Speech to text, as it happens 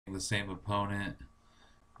the same opponent,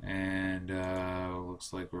 and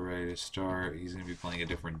looks like we're ready to start. He's going to be playing a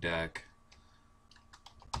different deck.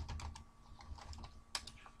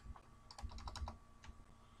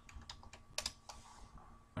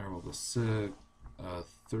 I rolled a 6, a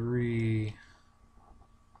 3.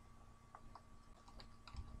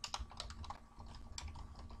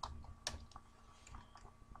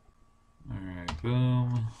 Alright,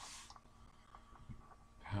 boom.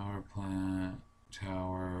 Power plant,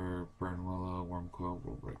 tower, burn willow, worm coil,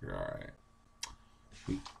 world breaker. Alright.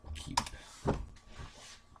 We keep.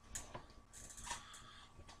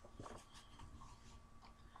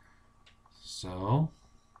 So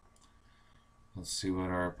let's see what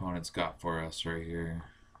our opponent's got for us right here.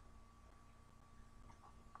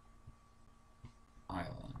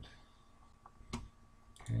 Island.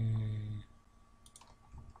 Okay.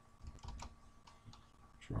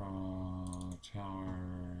 Draw, tower,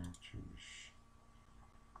 choose.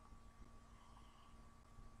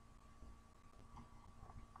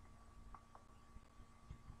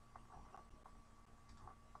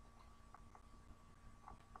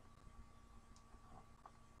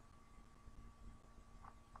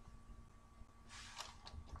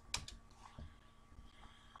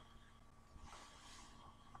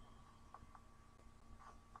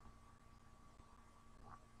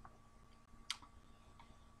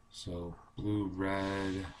 So blue,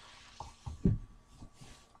 red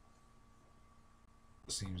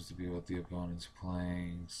seems to be what the opponent's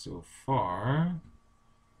playing so far.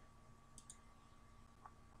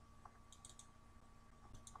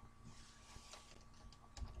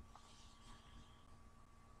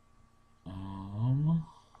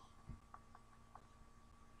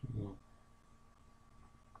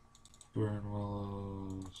 Burn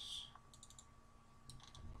willows.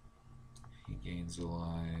 He gains a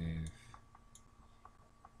life.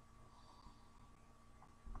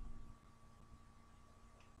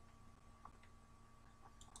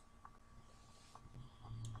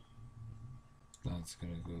 That's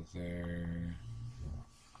gonna go there.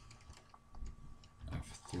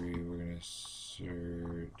 F3, we're gonna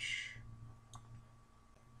search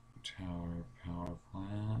tower, power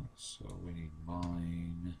plant, so we need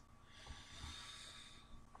mine.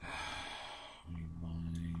 We need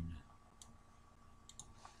mine.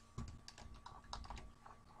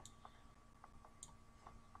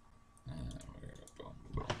 And we're gonna boom,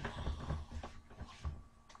 boom.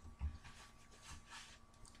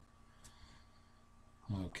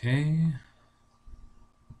 Okay.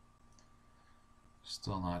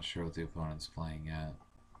 Still not sure what the opponent's playing yet.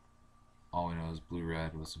 All we know is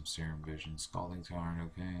blue-red with some Serum Vision. Scalding Tarn,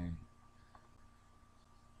 okay.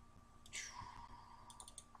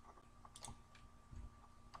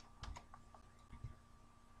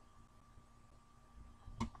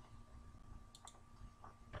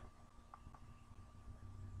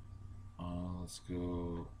 Let's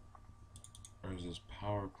go. Where's this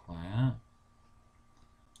power plant?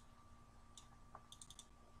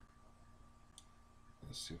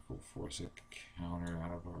 Let's see if we'll force a counter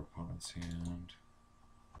out of our opponent's hand.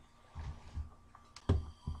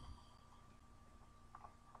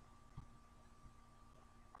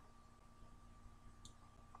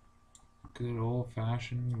 Good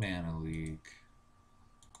old-fashioned mana leak.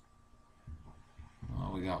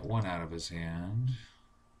 Well, we got one out of his hand.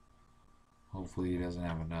 Hopefully he doesn't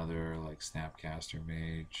have another like Snapcaster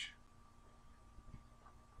Mage.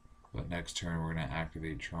 But next turn we're going to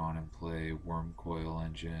activate Tron and play Worm Coil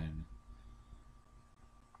Engine.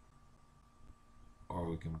 Or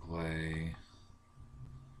we can play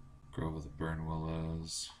Grove of the Burn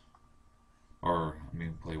Willows. Or, I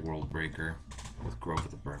mean, play World Breaker with Grove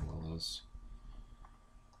of the Burn Willows.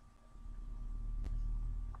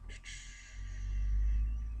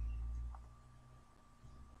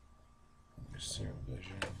 Serum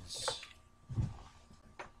Visions.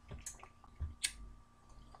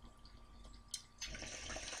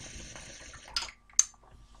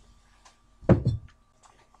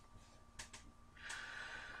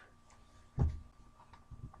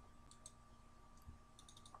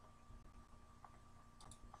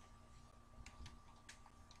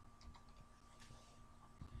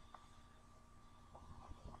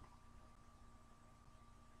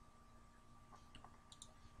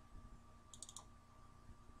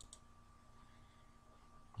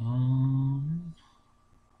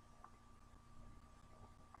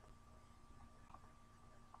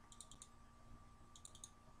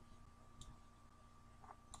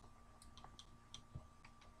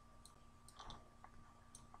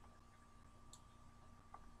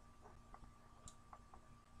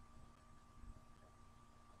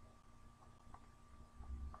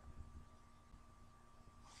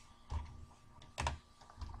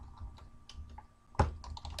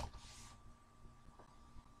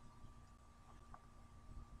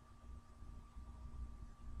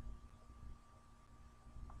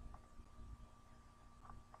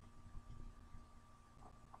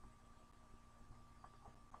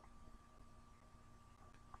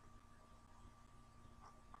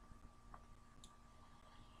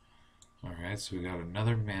 Alright, so we got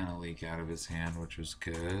another mana leak out of his hand, which was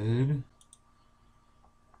good.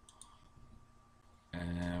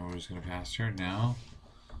 And we're just going to pass turn now.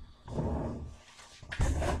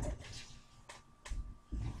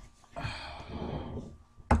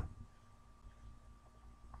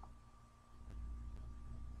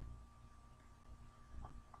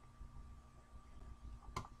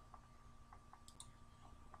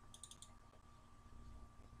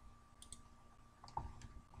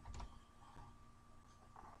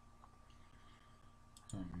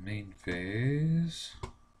 Main phase.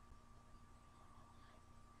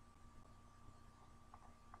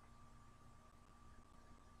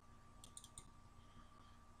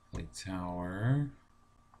 Play tower.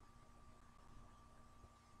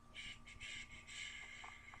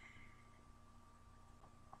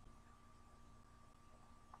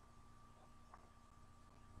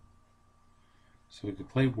 So we could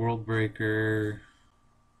play World Breaker.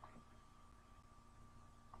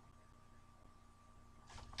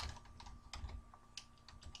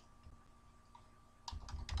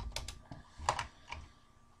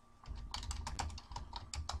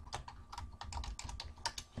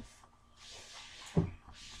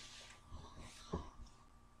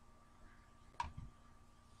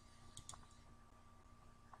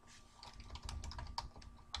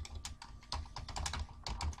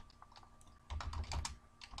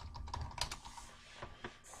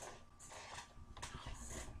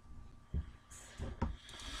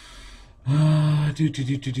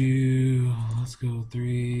 Let's go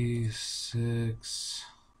 3, 6.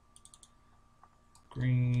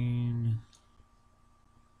 Green.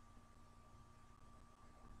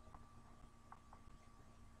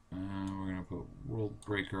 We're gonna put World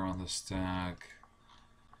Breaker on the stack.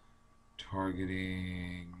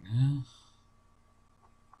 Targeting.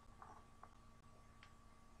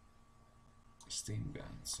 Steam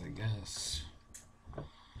Vents, I guess.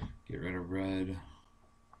 Get rid of red.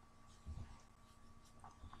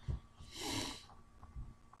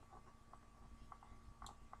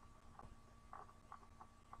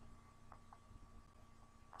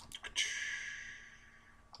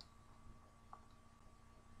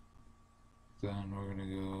 Then we're gonna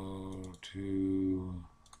go 2,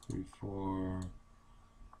 3, 4.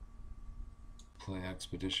 Play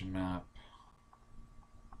Expedition Map.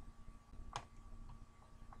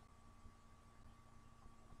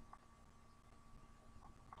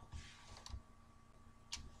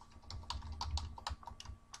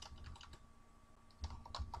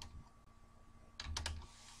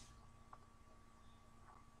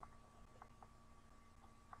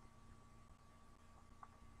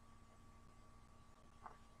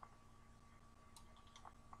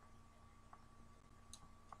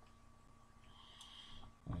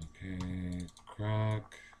 Okay,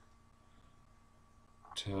 crack,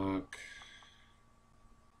 tuck.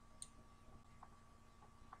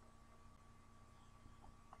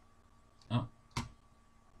 Oh,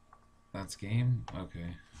 that's game?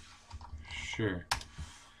 Okay, sure.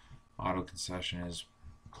 Auto concession, his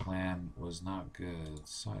plan was not good.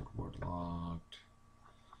 Sideboard locked.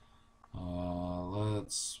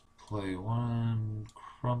 Let's play one,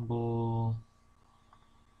 crumble.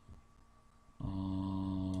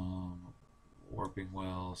 Warping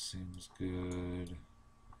Well seems good.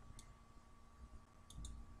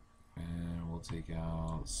 And we'll take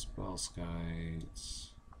out Spell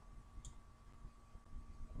Skites.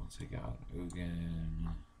 We'll take out Ugin.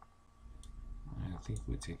 I think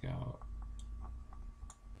we take out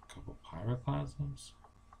a couple Pyroclasms.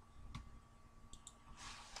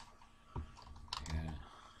 Yeah.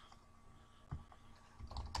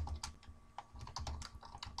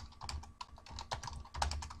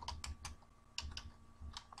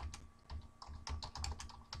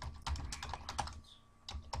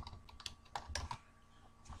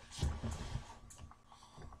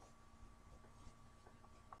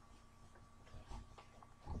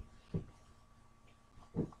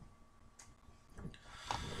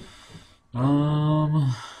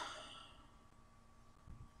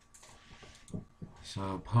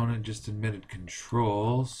 So opponent just admitted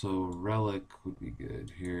control, so relic would be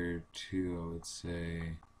good here too, I would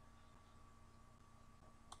say.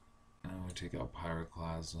 And I would take out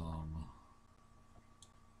Pyroclasm.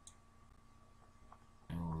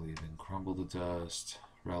 And we'll leave in Crumble to Dust,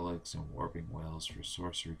 Relics, and Warping Whales for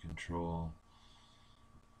sorcery control.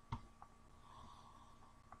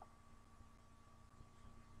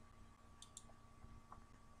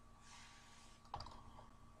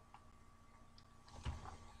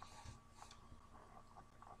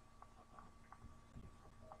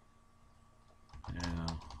 Yeah.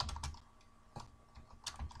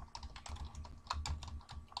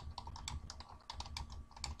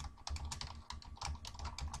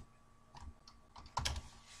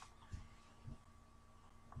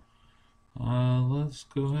 let's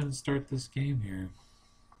go ahead and start this game here.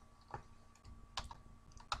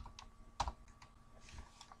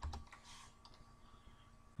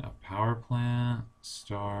 Now, power plant,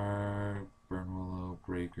 star, burn willow,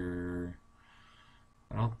 breaker.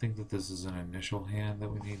 I don't think that this is an initial hand that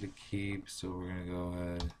we need to keep, so we're going to go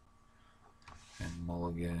ahead and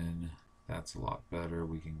mulligan. That's a lot better.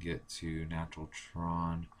 We can get to natural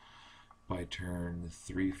Tron by turn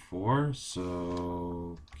 3-4,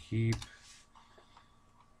 so keep.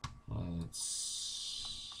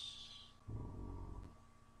 Let's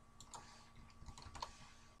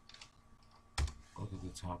look at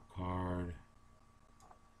the top card.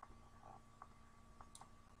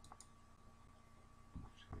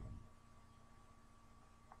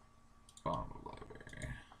 Bottom of library.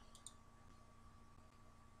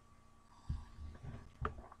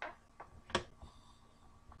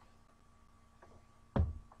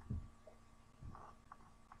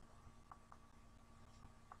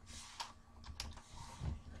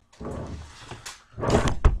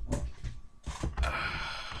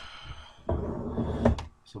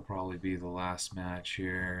 This will probably be the last match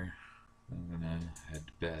here. I'm gonna head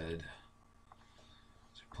to bed.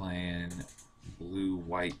 So playing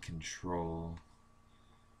blue-white control.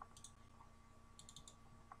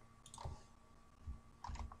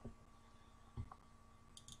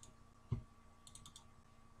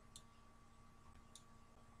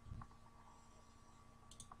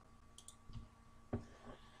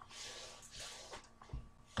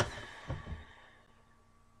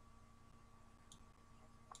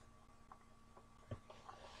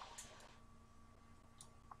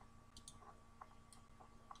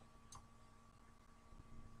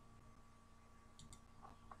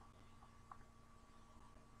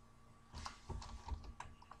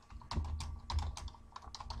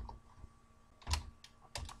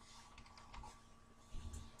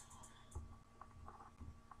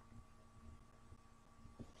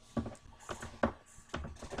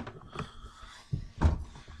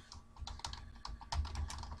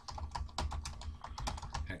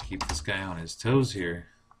 Keep this guy on his toes here.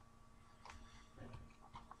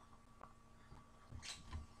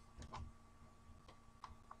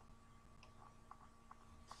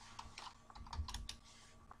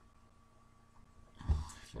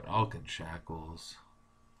 Falcon shackles.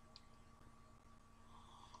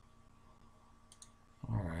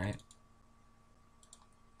 All right.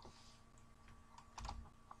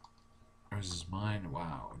 Where's his mind?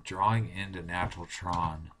 Wow, drawing into natural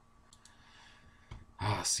Tron.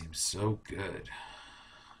 Ah, seems so good.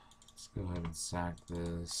 Let's go ahead and sack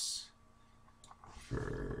this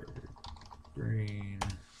for green.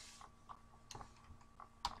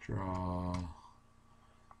 Draw.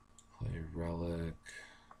 Play relic.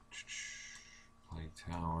 Play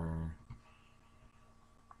tower.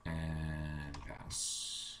 And pass.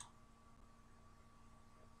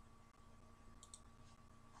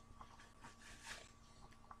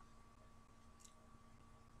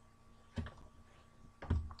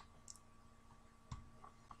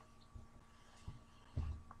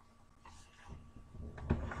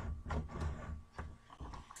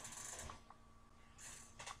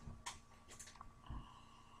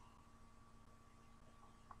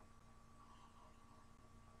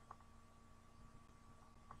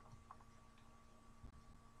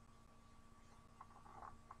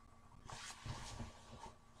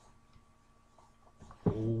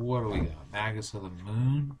 What do we got? Magus of the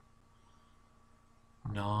Moon?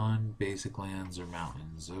 Non-basic lands or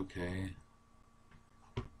mountains. Okay.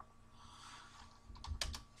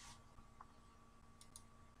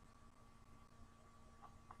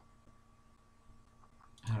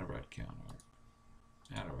 Add a red counter.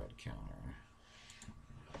 Add a red counter.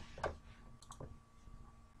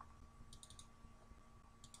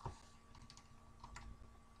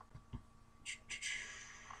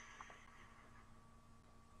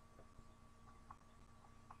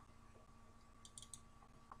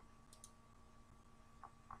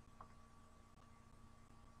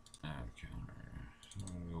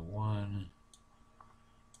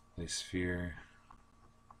 Play sphere.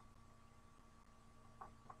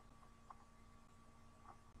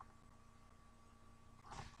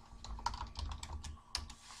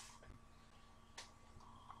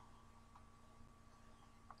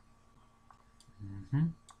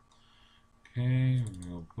 Okay, we're gonna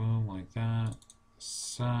go boom like that.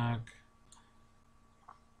 Sack.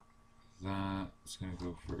 That's gonna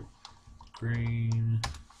go for green.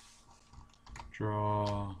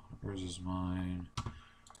 Draw. Where's his mine?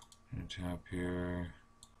 Gonna tap here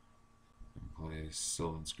and play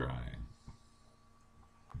Sylvan Scry.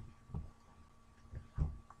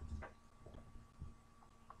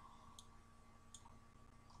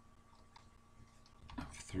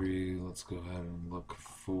 let's go ahead and look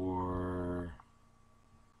for,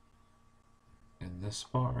 in this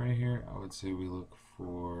spot right here, I would say we look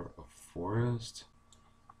for a forest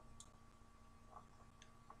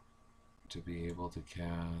to be able to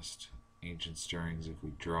cast Ancient Stirrings if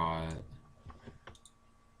we draw it.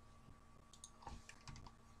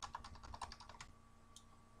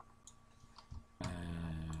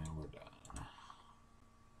 We're done.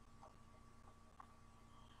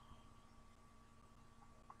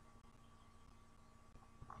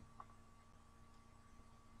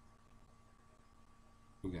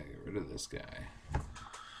 We gotta get rid of this guy.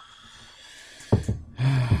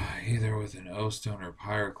 Either with an O-Stone or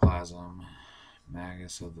Pyroclasm.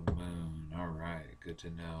 Magus of the Moon. Alright, good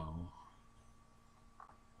to know.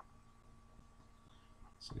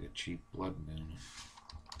 It's like a cheap Blood Moon.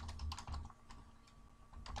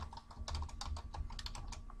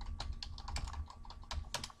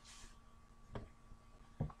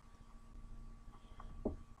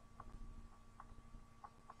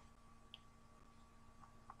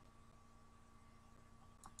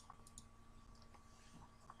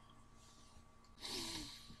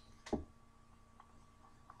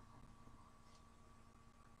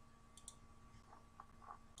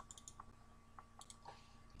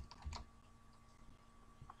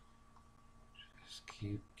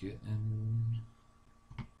 Keep getting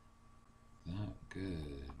that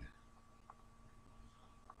good.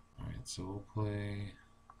 Alright, so we'll play.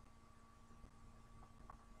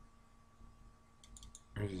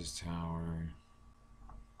 Where's this tower?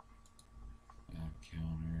 Add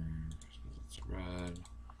counter, because it's red.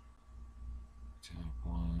 Tap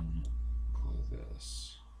one, play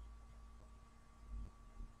this.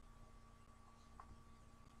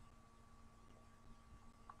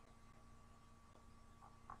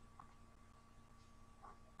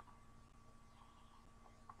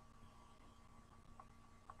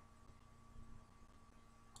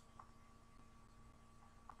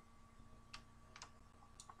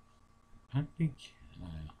 I think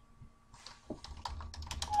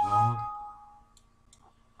resolve.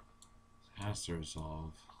 It has to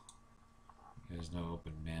resolve. There's no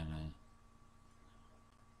open mana.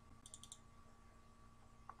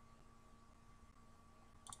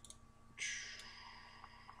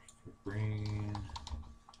 For green.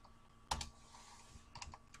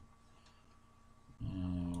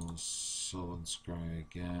 Sullen Scry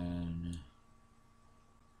again.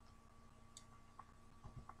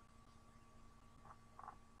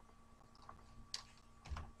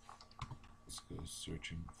 Let's go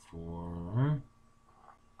searching for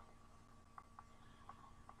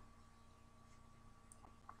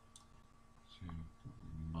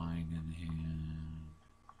mine in hand.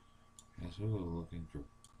 Guess we'll go looking for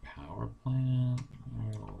power plant.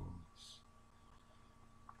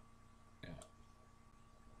 Yeah.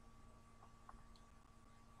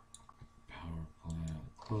 Power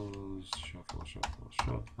plant closed. Shuffle, shuffle,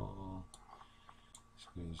 shuffle. This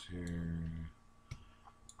goes here.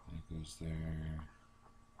 That goes there.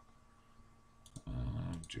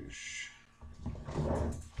 Douche.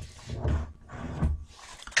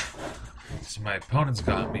 So my opponent's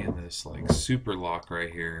got me in this like super lock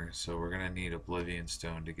right here, so we're gonna need Oblivion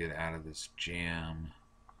Stone to get out of this jam.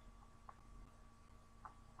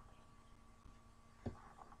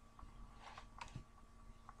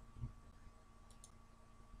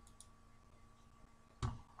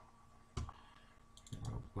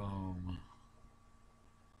 Boom.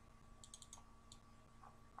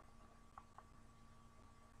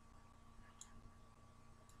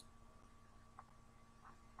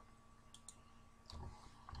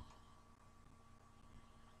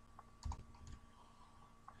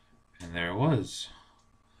 And there it was.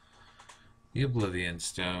 The Oblivion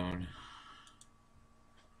Stone.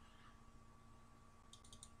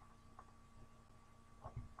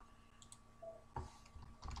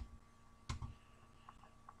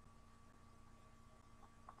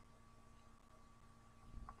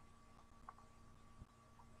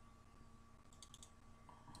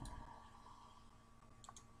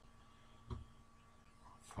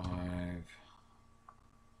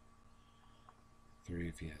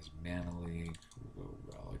 If he has Mana Leak, we'll go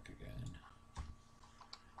Relic again.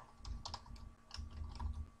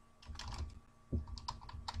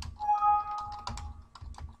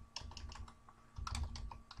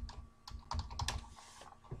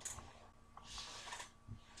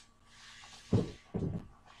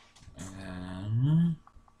 And then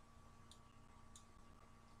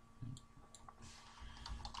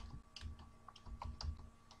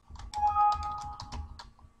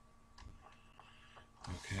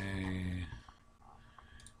okay.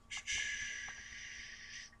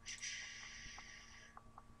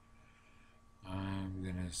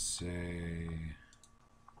 say,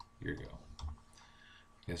 here we go.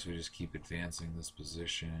 Guess we just keep advancing this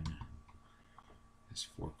position. There's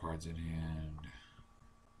 4 cards in hand.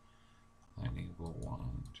 Lightning bolt 1,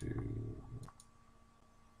 2,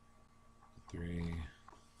 3.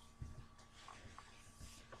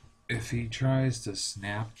 If he tries to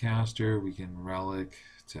Snapcaster, we can relic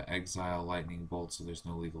to exile lightning bolt so there's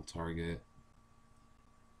no legal target.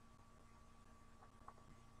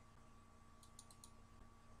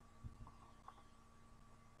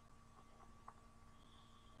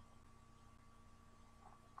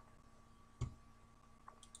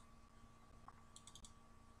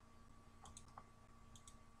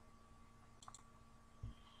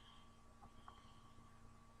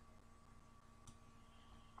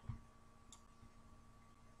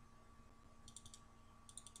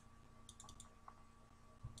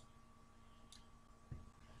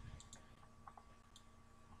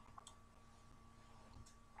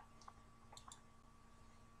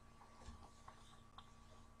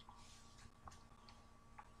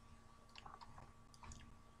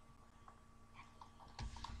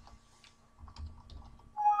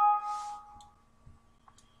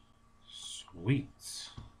 Sweet.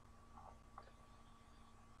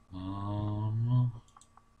 I'm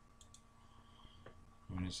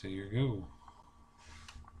gonna say your go.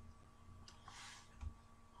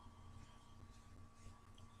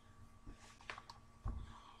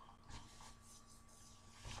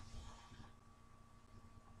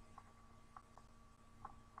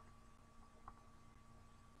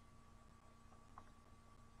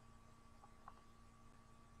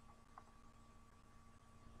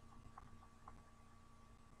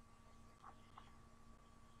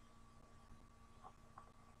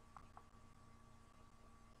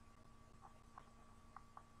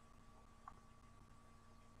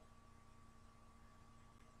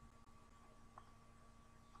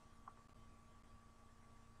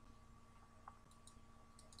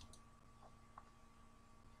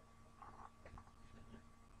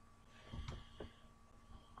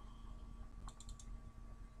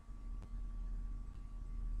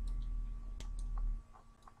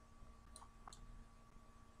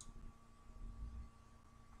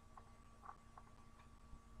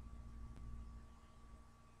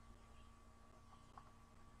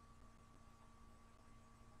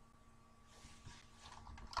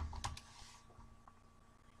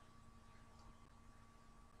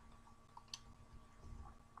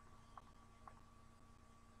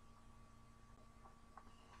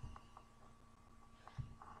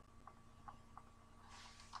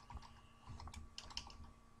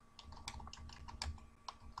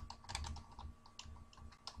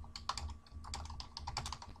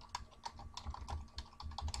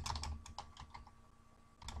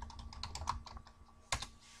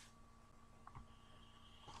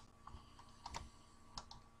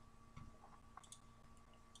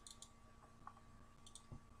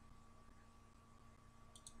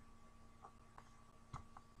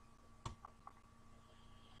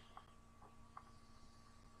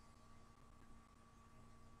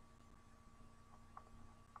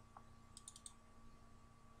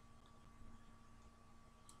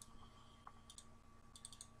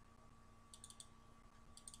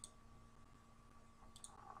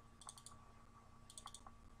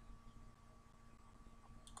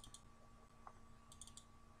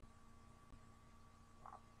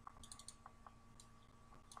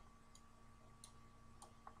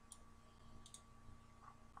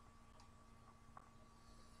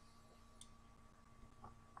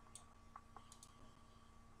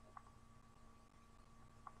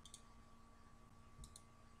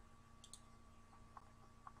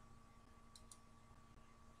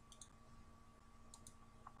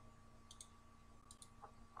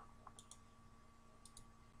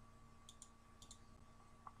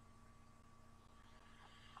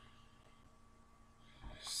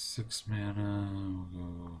 Six mana, we'll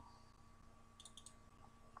go.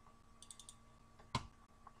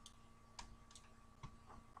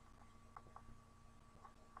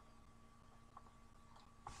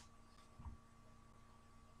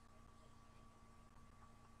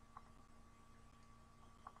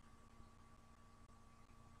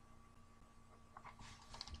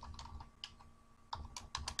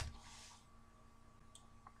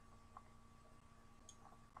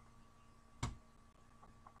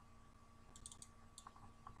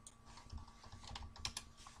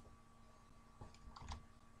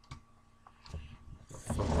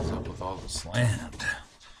 What the fuck is up with all this land?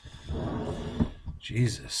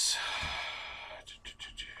 Jesus.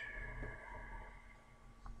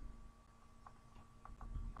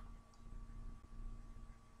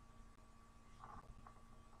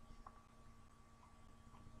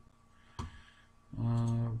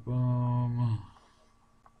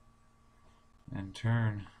 and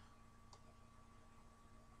turn.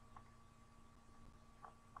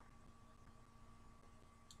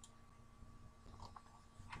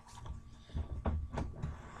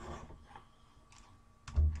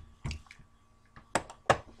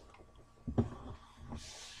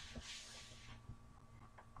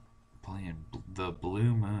 Playing the Blue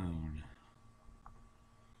Moon.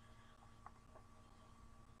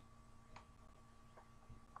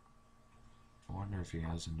 I wonder if he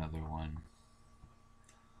has another one.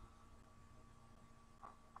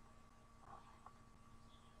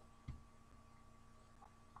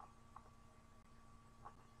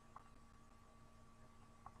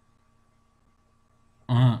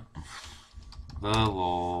 The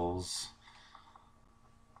lols.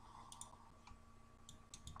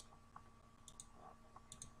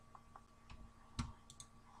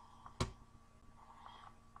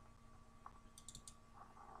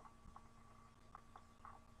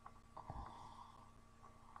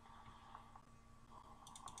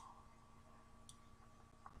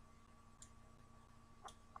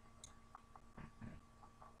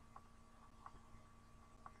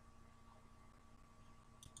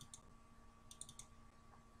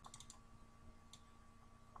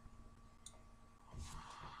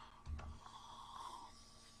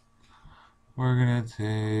 We're gonna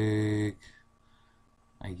take,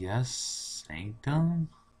 I guess, Sanctum,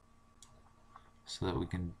 so that we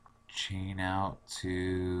can chain out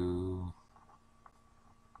to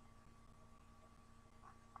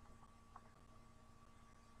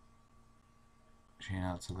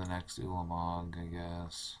the next Ulamog, I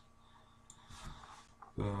guess.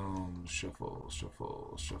 Boom, shuffle,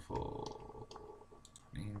 shuffle, shuffle.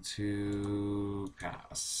 Into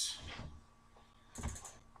pass.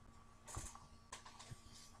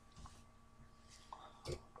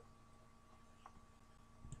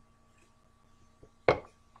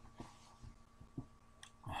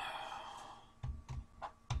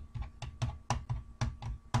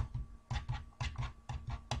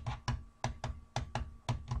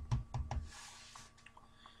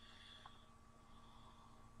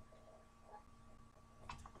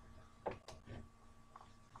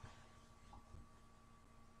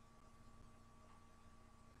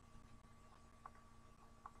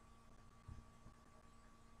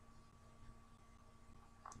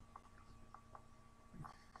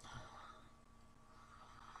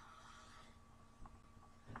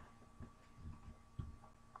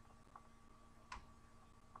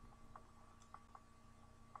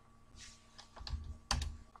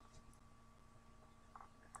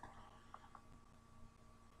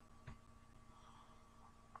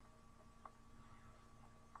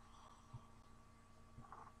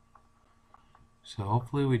 So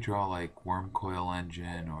hopefully we draw like Worm Coil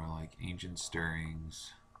Engine or like Ancient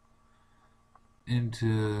Stirrings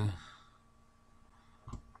into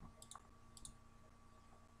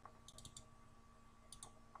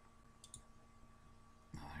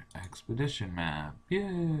another expedition map.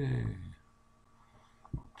 Yay!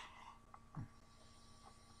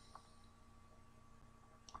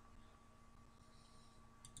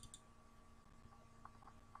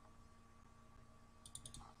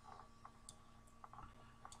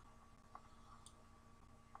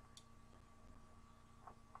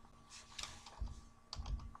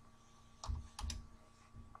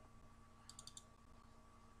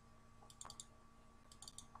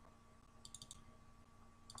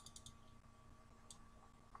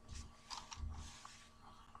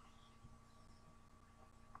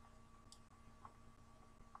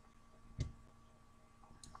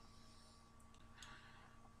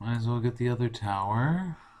 Might as well get the other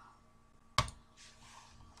tower.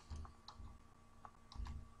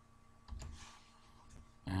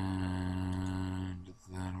 And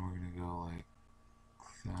then we're going to go like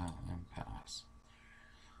that and pass.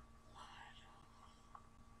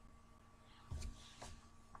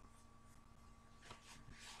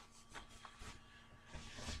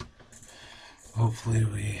 Hopefully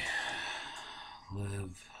we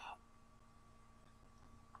live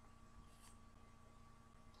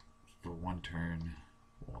for one turn.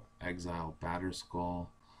 We'll exile Batterskull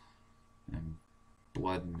and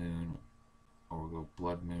Blood Moon, or we'll go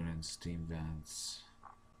Blood Moon and Steam Vents.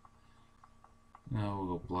 No,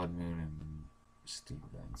 we'll go Blood Moon and Steam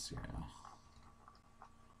Vents, yeah.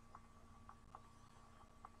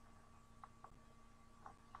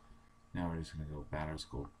 Now we're just going to go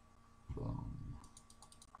Batterskull. Boom.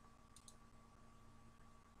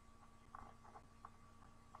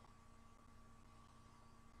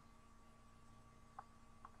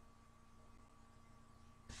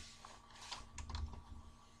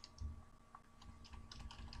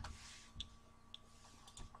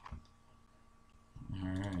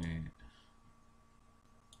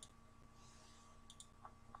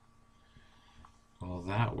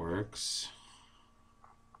 works.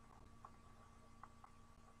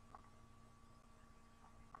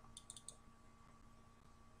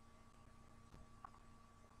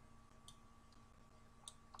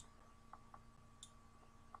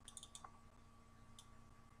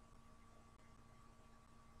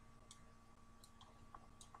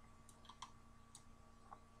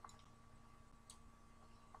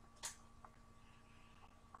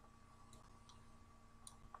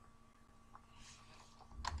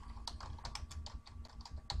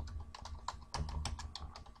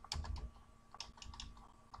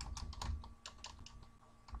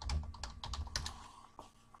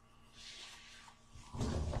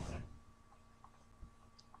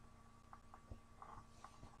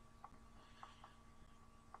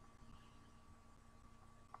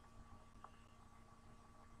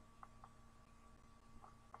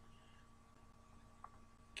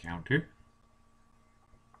 Counter.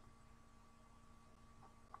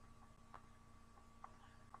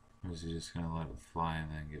 Or is he just going to let it fly and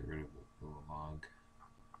then get rid of the log?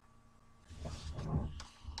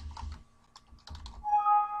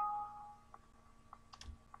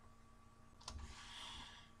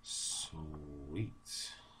 Sweet.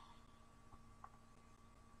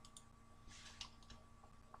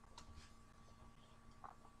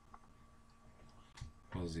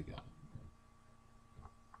 What has he got?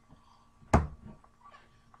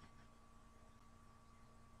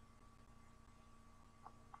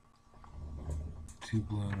 Two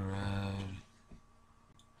blue and a red.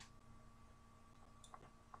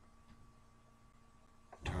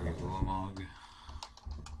 Target log.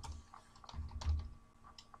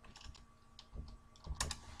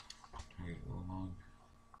 Target log.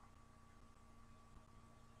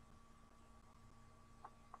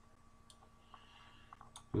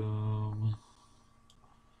 Boom.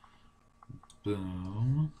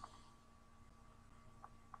 Boom.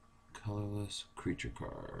 Colorless creature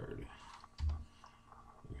card.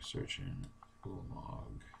 We're searching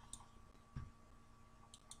log.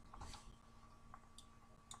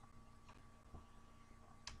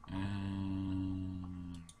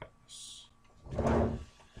 And pass.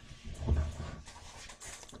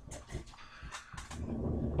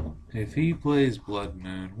 If he plays Blood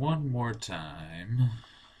Moon one more time,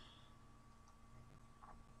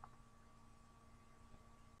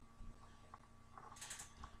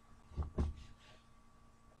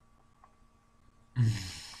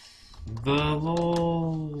 the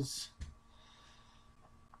lols.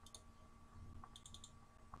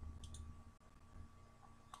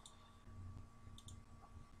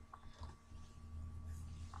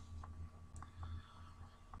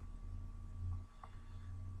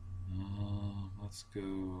 Let's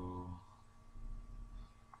go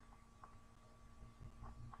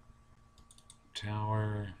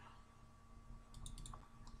tower.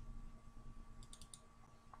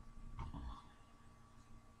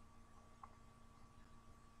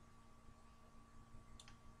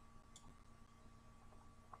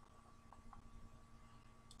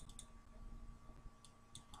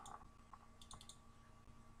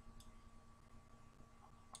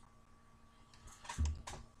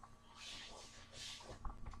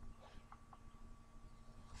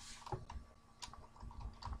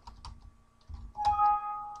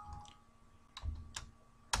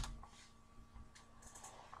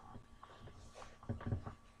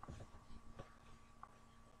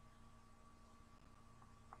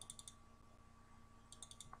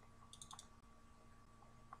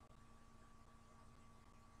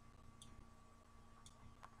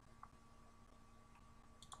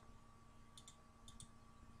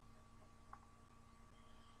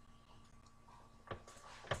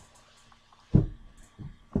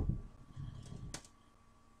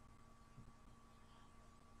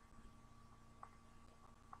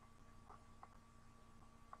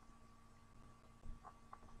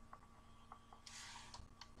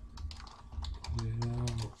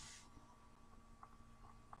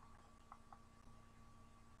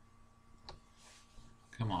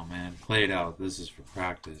 Come on, man. Play it out. This is for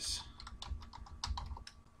practice.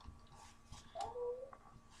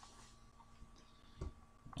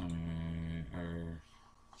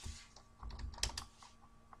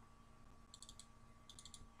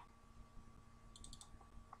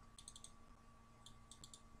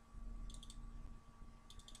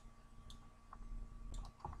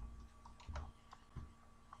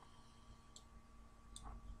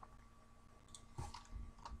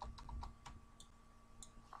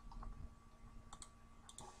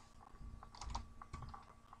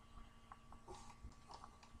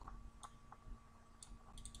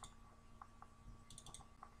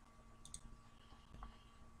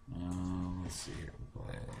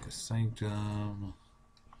 Sanctum.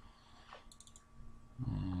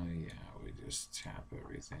 Yeah, we just tap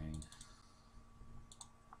everything.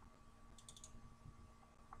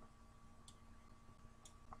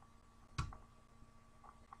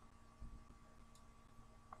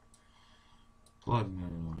 Blood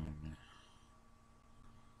Moon.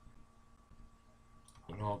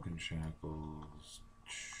 Vulcan Shackles.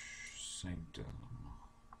 Sanctum.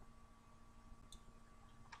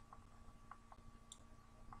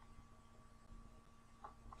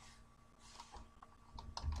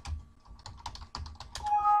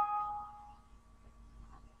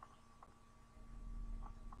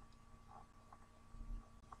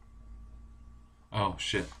 Oh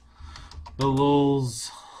shit. The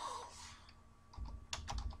lulz.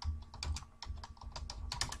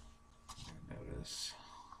 Notice.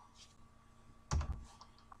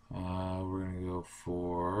 We're gonna go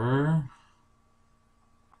for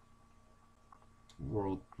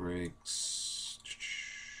World Breaks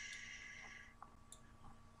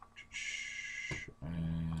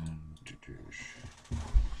and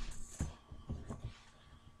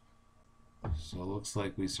so it looks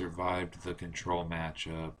like we survived the control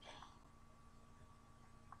matchup.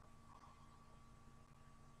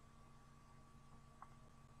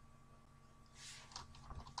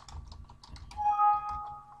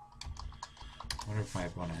 I wonder if my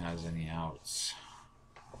opponent has any outs.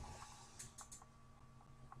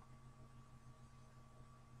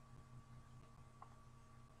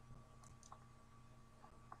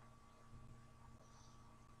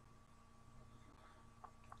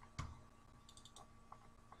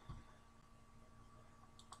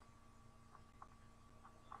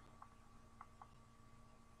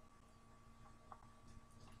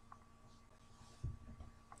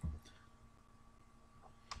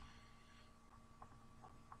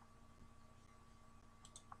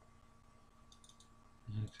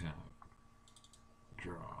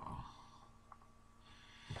 Draw.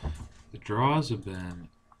 The draws have been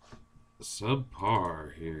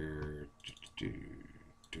subpar here.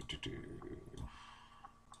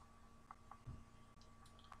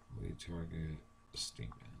 We target Steam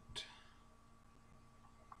Vent.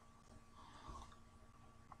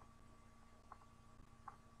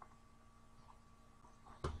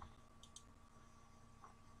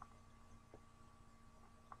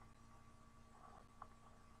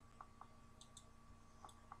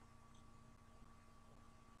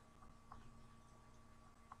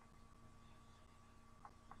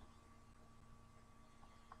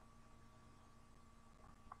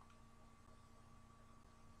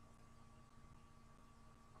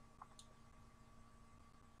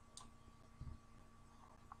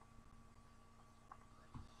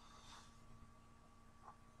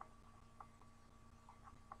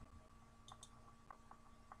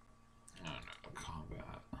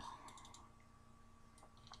 Combat.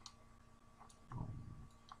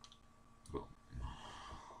 Boom.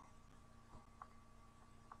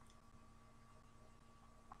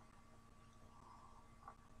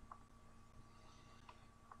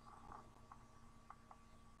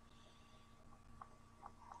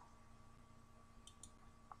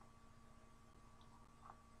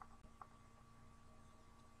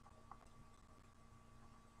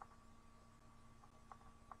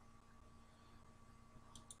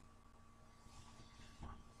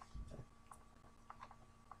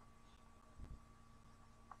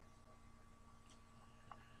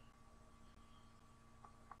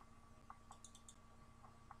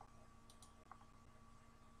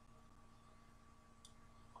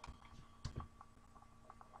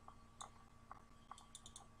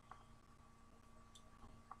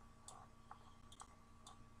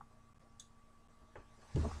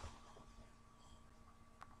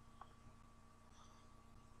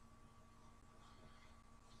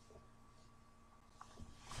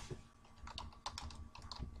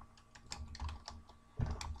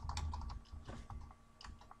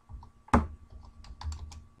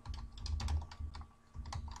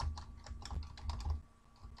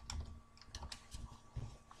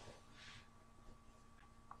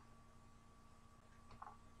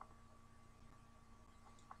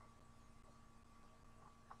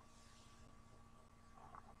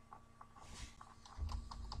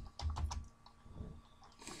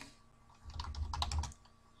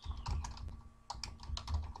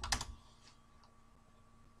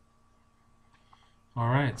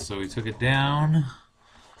 Alright, so we took it down.